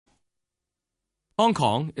Hong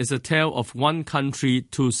Kong is a tale of one country,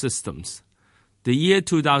 two systems. The year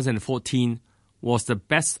 2014 was the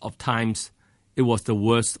best of times. It was the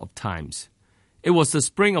worst of times. It was the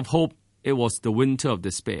spring of hope. It was the winter of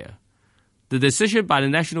despair. The decision by the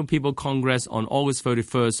National People's Congress on August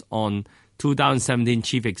 31st on 2017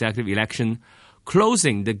 chief executive election,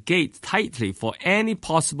 closing the gate tightly for any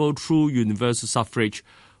possible true universal suffrage,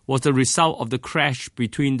 was the result of the crash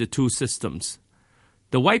between the two systems.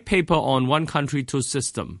 The white paper on One Country, Two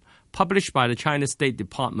System, published by the China State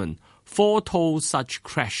Department, foretold such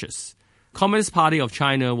crashes. Communist Party of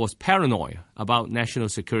China was paranoid about national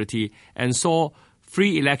security and saw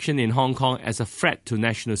free election in Hong Kong as a threat to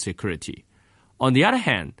national security. On the other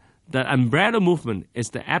hand, the umbrella movement is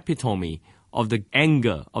the epitome of the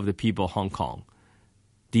anger of the people of Hong Kong,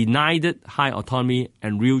 denied high autonomy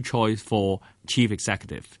and real choice for chief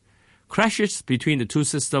executive. Crashes between the two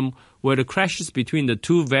systems were the crashes between the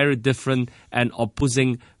two very different and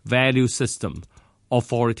opposing value systems,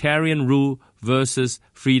 authoritarian rule versus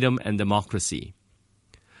freedom and democracy.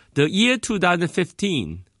 The year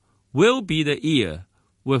 2015 will be the year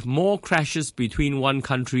with more crashes between one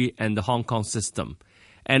country and the Hong Kong system,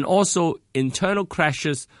 and also internal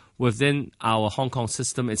crashes within our Hong Kong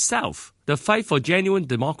system itself. The fight for genuine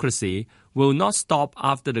democracy will not stop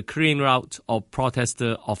after the clearing out of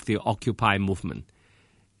protesters of the Occupy movement.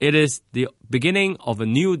 It is the beginning of a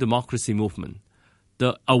new democracy movement.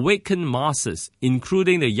 The awakened masses,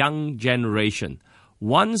 including the young generation,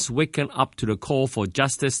 once waken up to the call for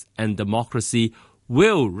justice and democracy,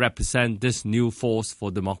 will represent this new force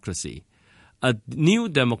for democracy. A new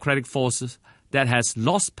democratic force that has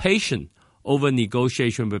lost patience over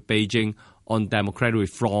negotiation with Beijing on democratic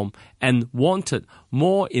reform and wanted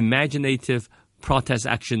more imaginative protest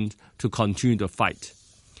action to continue the fight.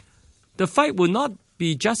 The fight will not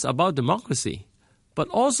be just about democracy, but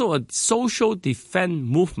also a social defense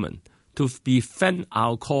movement to defend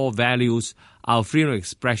our core values, our freedom of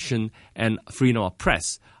expression and freedom of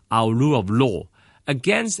press, our rule of law,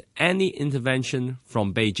 against any intervention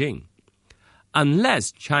from Beijing.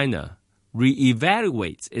 Unless China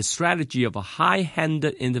reevaluates its strategy of a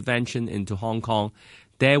high-handed intervention into Hong Kong,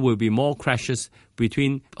 there will be more crashes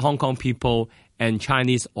between Hong Kong people and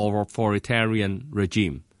Chinese authoritarian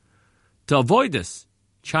regime. To avoid this,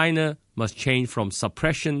 China must change from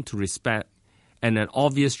suppression to respect, and an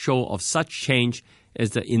obvious show of such change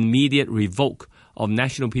is the immediate revoke of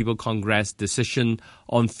National People's Congress decision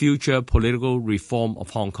on future political reform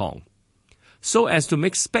of Hong Kong, so as to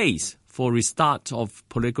make space for restart of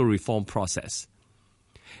political reform process.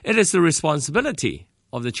 It is the responsibility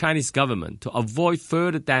of the Chinese government to avoid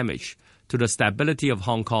further damage to the stability of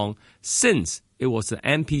Hong Kong, since it was the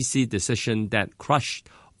NPC decision that crushed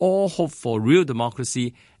all hope for real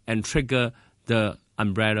democracy and triggered the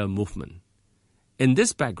umbrella movement. In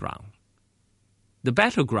this background, the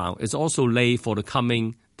battleground is also laid for the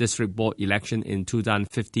coming district board election in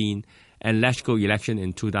 2015 and legislative election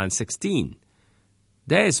in 2016.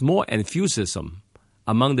 There is more enthusiasm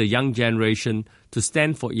among the young generation to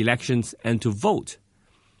stand for elections and to vote.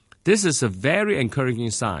 This is a very encouraging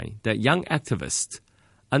sign that young activists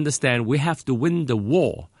understand we have to win the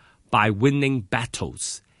war by winning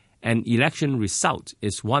battles, and election result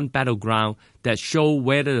is one battleground that show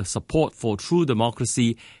whether the support for true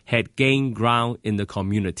democracy had gained ground in the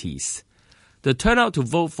communities. The turnout to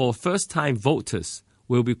vote for first-time voters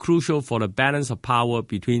will be crucial for the balance of power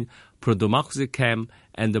between pro-democracy camp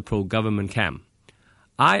and the pro-government camp.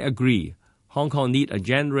 I agree, Hong Kong needs a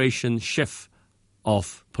generation shift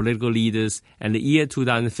of political leaders, and the year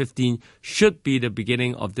 2015 should be the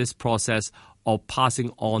beginning of this process of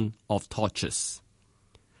passing on of torches.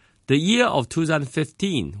 The year of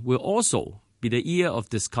 2015 will also be the year of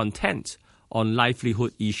discontent on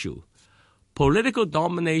livelihood issue. Political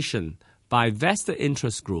domination by vested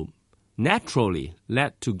interest groups naturally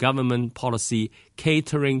led to government policy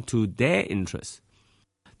catering to their interests.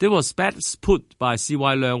 This was best put by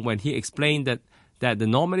C.Y. Leung when he explained that the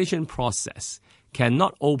nomination process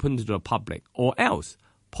cannot open to the public, or else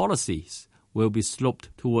policies will be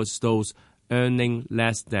sloped towards those earning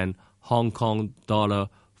less than Hong Kong dollar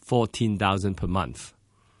 14,000 per month.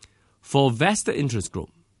 For vested interest group,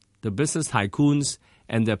 the business tycoons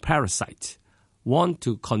and their parasites want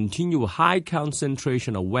to continue high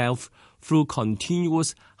concentration of wealth through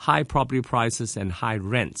continuous high property prices and high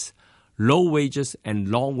rents, low wages and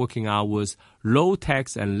long working hours, low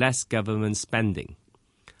tax and less government spending.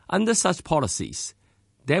 Under such policies,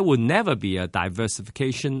 there will never be a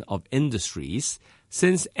diversification of industries,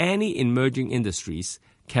 since any emerging industries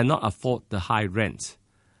cannot afford the high rent.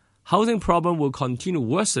 Housing problem will continue to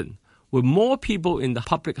worsen with more people in the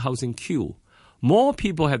public housing queue, More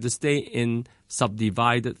people have to stay in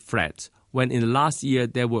subdivided flats, when in the last year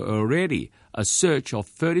there were already a surge of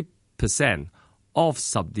 30% of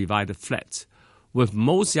subdivided flats, with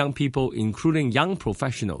most young people, including young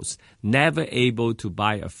professionals, never able to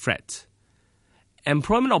buy a flat.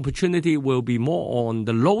 Employment opportunity will be more on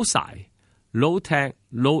the low side, low-tech,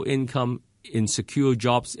 low-income, insecure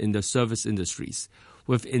jobs in the service industries,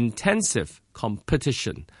 with intensive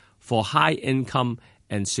competition for high-income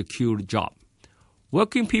and secure jobs.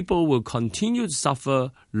 Working people will continue to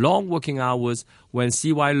suffer long working hours when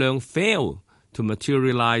C.Y. Leung failed to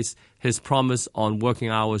materialize his promise on working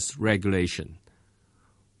hours regulation.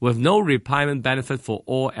 With no retirement benefit for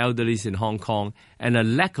all elderlies in Hong Kong and a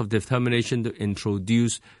lack of determination to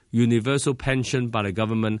introduce universal pension by the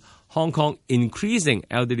government, Hong Kong's increasing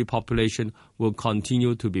elderly population will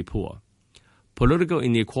continue to be poor. Political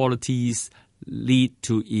inequalities lead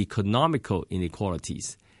to economical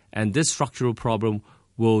inequalities, and this structural problem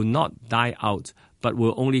will not die out but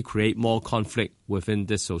will only create more conflict within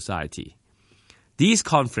this society. These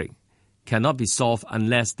conflicts cannot be solved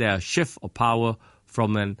unless there are a shift of power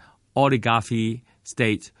from an oligarchy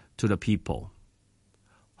state to the people.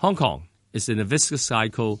 Hong Kong is in a vicious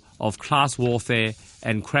cycle of class warfare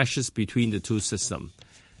and crashes between the two systems.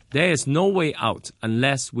 There is no way out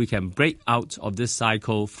unless we can break out of this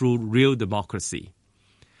cycle through real democracy.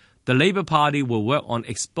 The Labour Party will work on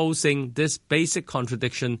exposing this basic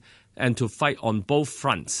contradiction and to fight on both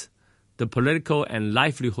fronts, the political and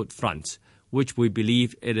livelihood front, which we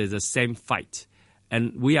believe it is the same fight.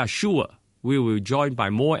 And we are sure we will be joined by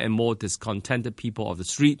more and more discontented people of the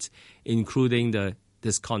streets, including the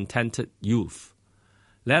discontented youth.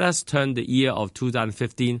 Let us turn the year of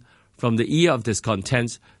 2015 from the year of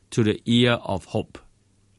discontent to the year of hope.